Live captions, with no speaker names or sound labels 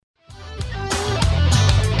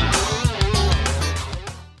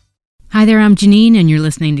Hi there, I'm Janine, and you're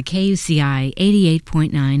listening to KUCI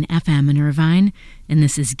 88.9 FM in Irvine, and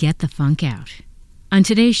this is Get the Funk Out. On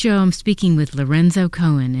today's show, I'm speaking with Lorenzo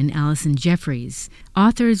Cohen and Allison Jeffries,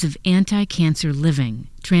 authors of Anti-Cancer Living,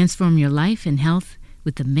 Transform Your Life and Health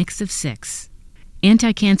with the Mix of Six.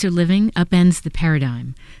 Anti-Cancer Living upends the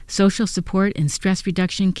paradigm. Social support and stress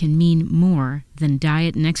reduction can mean more than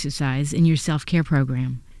diet and exercise in your self-care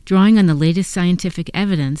program. Drawing on the latest scientific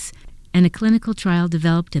evidence and a clinical trial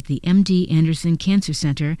developed at the MD Anderson Cancer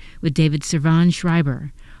Center with David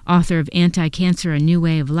Servan-Schreiber, author of Anti-Cancer, A New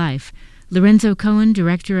Way of Life, Lorenzo Cohen,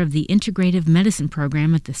 director of the Integrative Medicine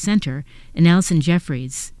Program at the Center, and Allison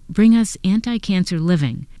Jeffries bring us Anti-Cancer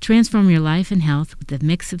Living, Transform Your Life and Health with the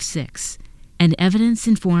Mix of Six, an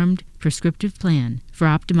evidence-informed prescriptive plan for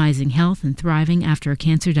optimizing health and thriving after a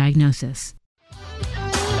cancer diagnosis.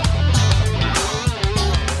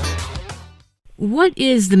 What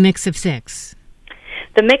is the Mix of Six?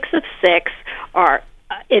 The Mix of Six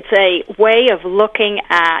it's a way of looking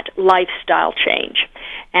at lifestyle change.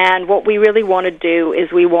 And what we really want to do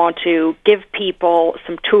is we want to give people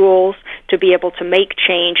some tools to be able to make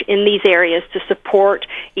change in these areas to support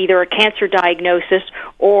either a cancer diagnosis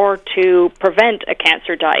or to prevent a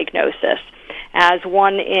cancer diagnosis. As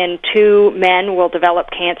 1 in 2 men will develop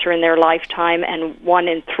cancer in their lifetime and 1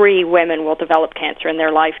 in 3 women will develop cancer in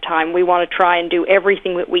their lifetime, we want to try and do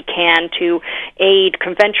everything that we can to aid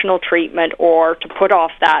conventional treatment or to put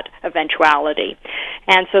off that eventuality.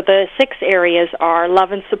 And so the 6 areas are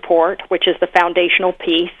love and support, which is the foundational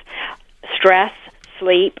piece, stress,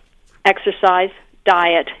 sleep, exercise,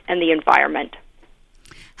 diet, and the environment.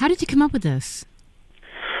 How did you come up with this?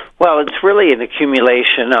 Well, it's really an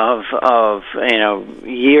accumulation of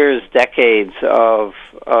years, decades of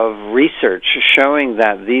research showing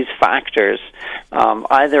that these factors,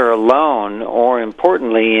 either alone or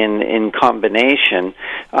importantly in combination,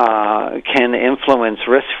 can influence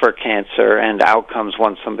risk for cancer and outcomes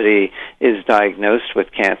once somebody is diagnosed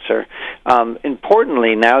with cancer.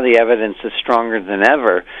 Importantly, now the evidence is stronger than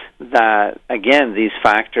ever that, again, these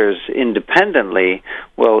factors independently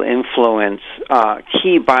will influence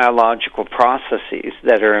key biological processes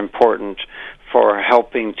that are important for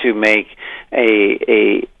helping to make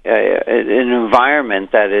an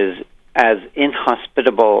environment that is as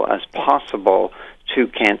inhospitable as possible to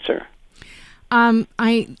cancer.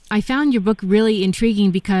 I found your book really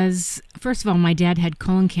intriguing because, first of all, my dad had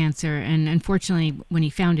colon cancer, and unfortunately, when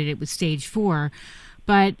he found it, it was stage 4.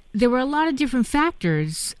 But there were a lot of different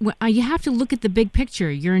factors. You have to look at the big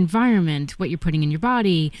picture, your environment, what you're putting in your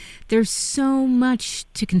body. There's so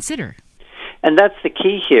much to consider. And that's the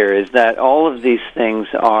key here, is that all of these things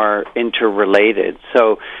are interrelated.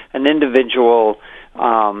 So an individual,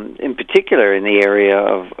 in particular in the area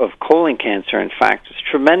of colon cancer, in fact, there's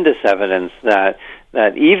tremendous evidence that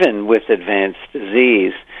even with advanced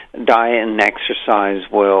disease, diet and exercise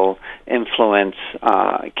will influence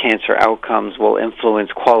cancer outcomes, will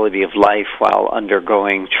influence quality of life while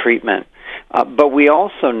undergoing treatment. But we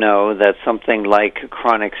also know that something like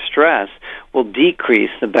chronic stress will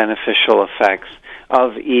decrease the beneficial effects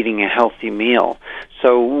of eating a healthy meal.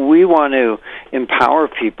 So we want to empower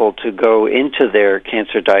people to go into their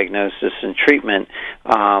cancer diagnosis and treatment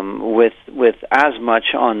with as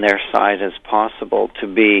much on their side as possible to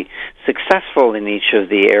be successful in each of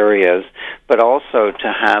the areas, but also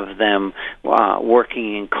to have them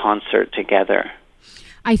working in concert together.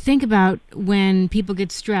 I think about when people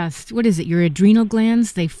get stressed, what is it, your adrenal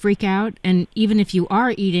glands, they freak out, and even if you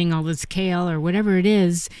are eating all this kale or whatever it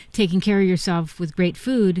is, taking care of yourself with great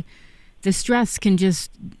food, the stress can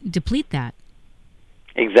just deplete that.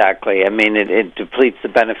 Exactly. I mean, it depletes the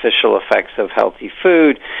beneficial effects of healthy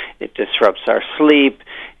food, it disrupts our sleep,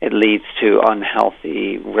 it leads to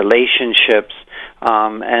unhealthy relationships,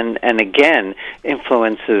 and again,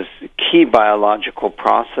 influences key biological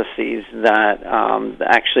processes that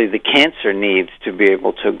actually the cancer needs to be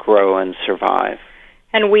able to grow and survive.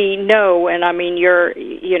 And we know, and I mean,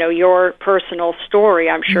 your personal story,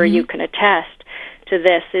 I'm sure you can attest to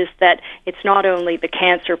this, is that it's not only the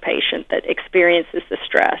cancer patient that experiences the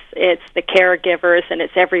stress, it's the caregivers and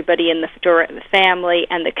it's everybody in the family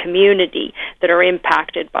and the community that are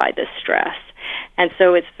impacted by this stress. And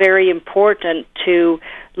so it's very important to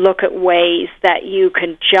look at ways that you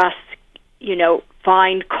can just,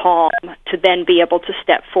 find calm to then be able to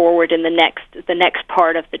step forward in the next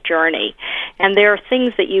part of the journey. And there are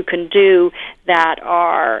things that you can do that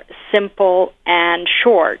are simple and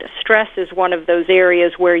short. Stress is one of those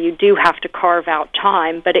areas where you do have to carve out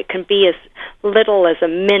time, but it can be as little as a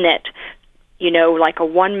minute, like a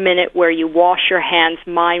 1 minute where you wash your hands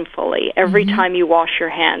mindfully. Every time you wash your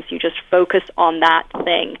hands, you just focus on that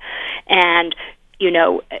thing. and,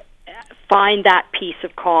 find that peace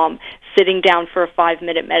of calm, sitting down for a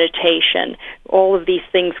 5-minute meditation, all of these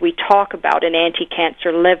things we talk about in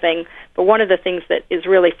anti-cancer living. But one of the things that is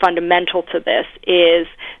really fundamental to this is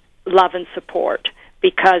love and support.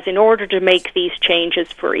 Because in order to make these changes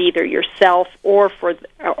for either yourself or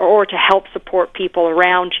to help support people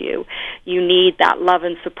around you, you need that love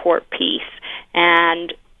and support piece.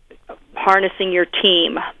 And harnessing your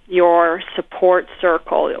team, your support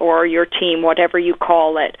circle, or your team, whatever you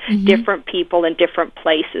call it, different people in different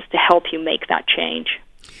places to help you make that change.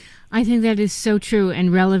 I think that is so true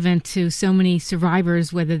and relevant to so many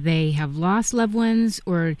survivors, whether they have lost loved ones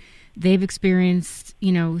or they've experienced,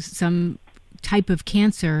 some type of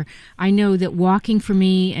cancer. I know that walking for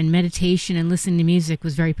me and meditation and listening to music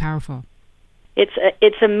was very powerful.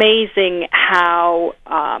 It's amazing how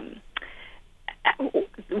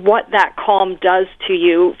what that calm does to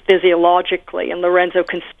you physiologically, and Lorenzo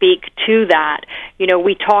can speak to that.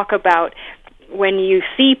 We talk about when you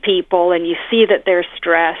see people and you see that they're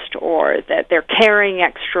stressed or that they're carrying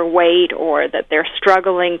extra weight or that they're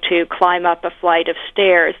struggling to climb up a flight of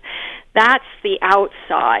stairs, that's the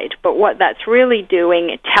outside. But what that's really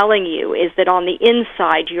doing, telling you, is that on the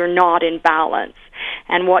inside you're not in balance.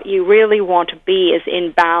 And what you really want to be is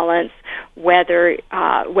in balance, whether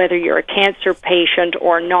you're a cancer patient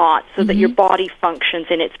or not, so that your body functions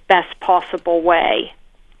in its best possible way.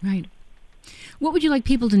 Right. What would you like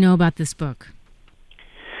people to know about this book?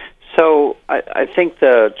 So I think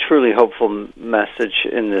the truly hopeful message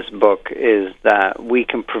in this book is that we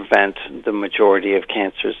can prevent the majority of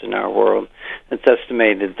cancers in our world. It's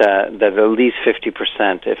estimated that at least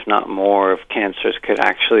 50%, if not more, of cancers could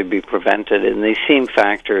actually be prevented, and these same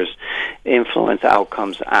factors influence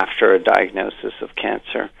outcomes after a diagnosis of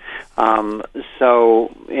cancer.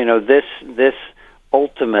 This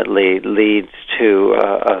ultimately leads to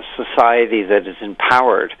a society that is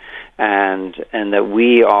empowered and that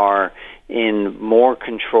we are in more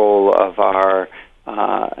control of our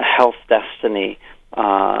health destiny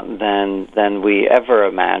than we ever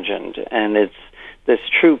imagined. And it's this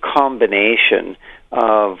true combination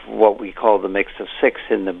of what we call the mix of 6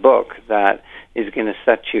 in the book that is going to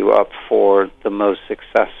set you up for the most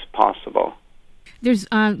success possible. There's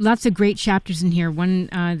lots of great chapters in here. One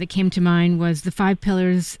that came to mind was the 5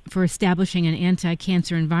 pillars for establishing an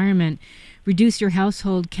anti-cancer environment. Reduce your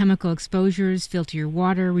household chemical exposures, filter your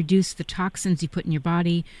water, reduce the toxins you put in your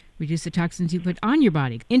body, reduce the toxins you put on your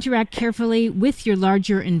body. Interact carefully with your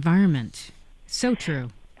larger environment. So true.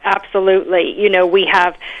 Absolutely. We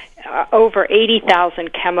have over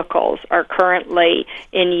 80,000 chemicals are currently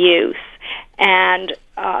in use, and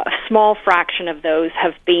a small fraction of those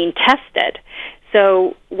have been tested.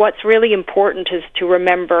 So what's really important is to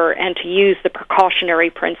remember and to use the precautionary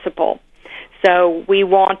principle. So we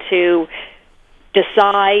want to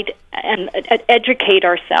decide and educate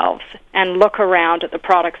ourselves and look around at the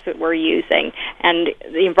products that we're using. And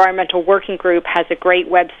the Environmental Working Group has a great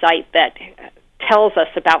website that tells us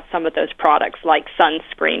about some of those products, like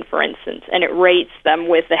sunscreen, for instance, and it rates them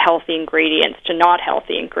with the healthy ingredients to not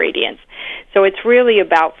healthy ingredients. So it's really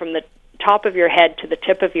about from the top of your head to the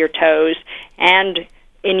tip of your toes, and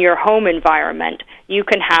in your home environment, you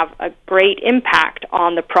can have a great impact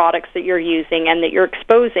on the products that you're using and that you're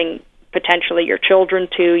exposing potentially your children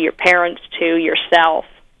to, your parents to, yourself.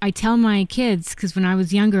 I tell my kids, because when I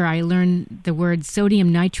was younger, I learned the word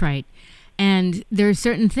sodium nitrite, and there are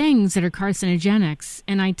certain things that are carcinogenics,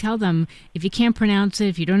 and I tell them, if you can't pronounce it,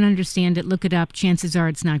 if you don't understand it, look it up. Chances are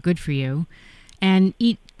it's not good for you. And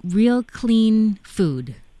eat real clean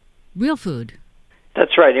food. Real food.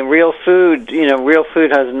 That's right. And real food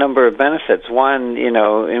has a number of benefits. One,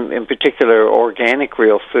 in particular, organic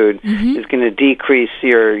real food is going to decrease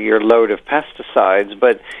your load of pesticides.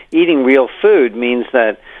 But eating real food means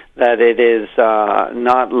that it is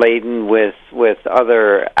not laden with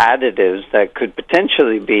other additives that could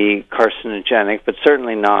potentially be carcinogenic, but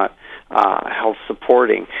certainly not health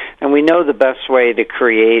supporting. And we know the best way to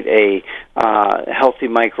create a healthy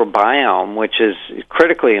microbiome, which is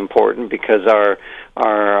critically important because our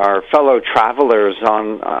fellow travelers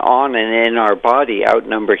on and in our body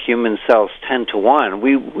outnumber human cells 10 to 1.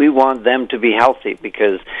 We want them to be healthy,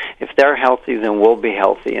 because if they're healthy, then we'll be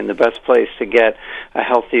healthy. And the best place to get a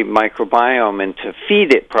healthy microbiome and to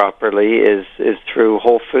feed it properly is through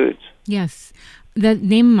whole foods. Yes. The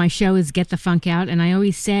name of my show is Get the Funk Out, and I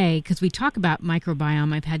always say, because we talk about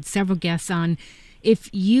microbiome, I've had several guests on, if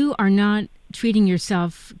you are not treating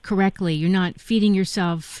yourself correctly, you're not feeding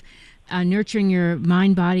yourself, nurturing your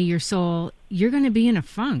mind, body, your soul, you're going to be in a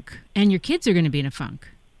funk, and your kids are going to be in a funk.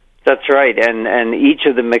 That's right, and each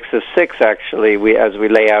of the mix of six, actually, as we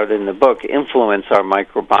lay out in the book, influence our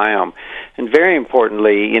microbiome. And very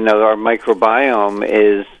importantly, our microbiome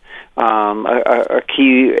is a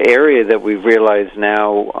key area that we've realized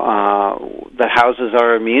now that houses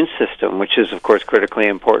our immune system, which is, of course, critically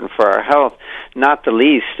important for our health. Not the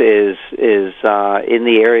least is in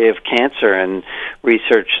the area of cancer, and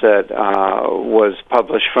research that was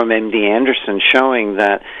published from MD Anderson showing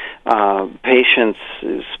that patients,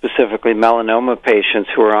 specifically melanoma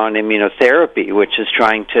patients who are on immunotherapy, which is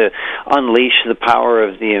trying to unleash the power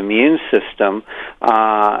of the immune system,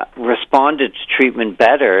 responded to treatment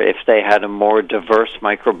better if they had a more diverse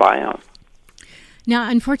microbiome. Now,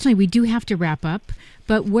 unfortunately, we do have to wrap up,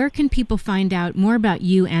 but where can people find out more about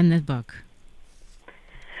you and the book?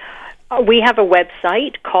 We have a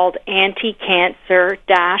website called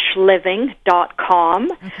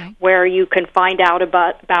anticancer-living.com, where you can find out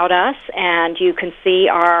about us, and you can see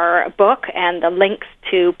our book and the links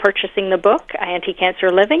to purchasing the book,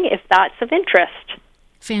 Anti-Cancer Living, if that's of interest.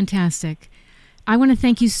 Fantastic. I want to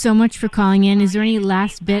thank you so much for calling in. Is there any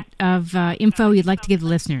last bit of info you'd like to give the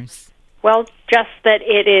listeners? Well, just that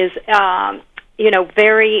it is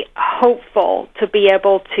very hopeful to be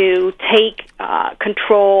able to take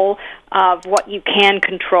control of what you can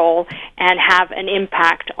control and have an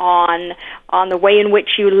impact on the way in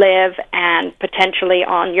which you live and potentially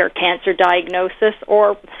on your cancer diagnosis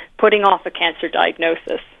or putting off a cancer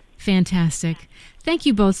diagnosis. Fantastic. Thank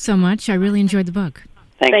you both so much. I really enjoyed the book.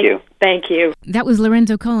 Thank you. Thank you. That was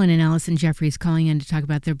Lorenzo Cohen and Allison Jeffries calling in to talk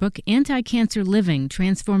about their book, Anti-Cancer Living,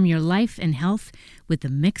 Transform Your Life and Health with the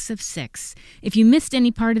Mix of Six. If you missed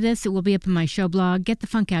any part of this, it will be up on my show blog,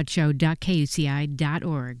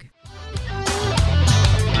 getthefunkoutshow.kuci.org.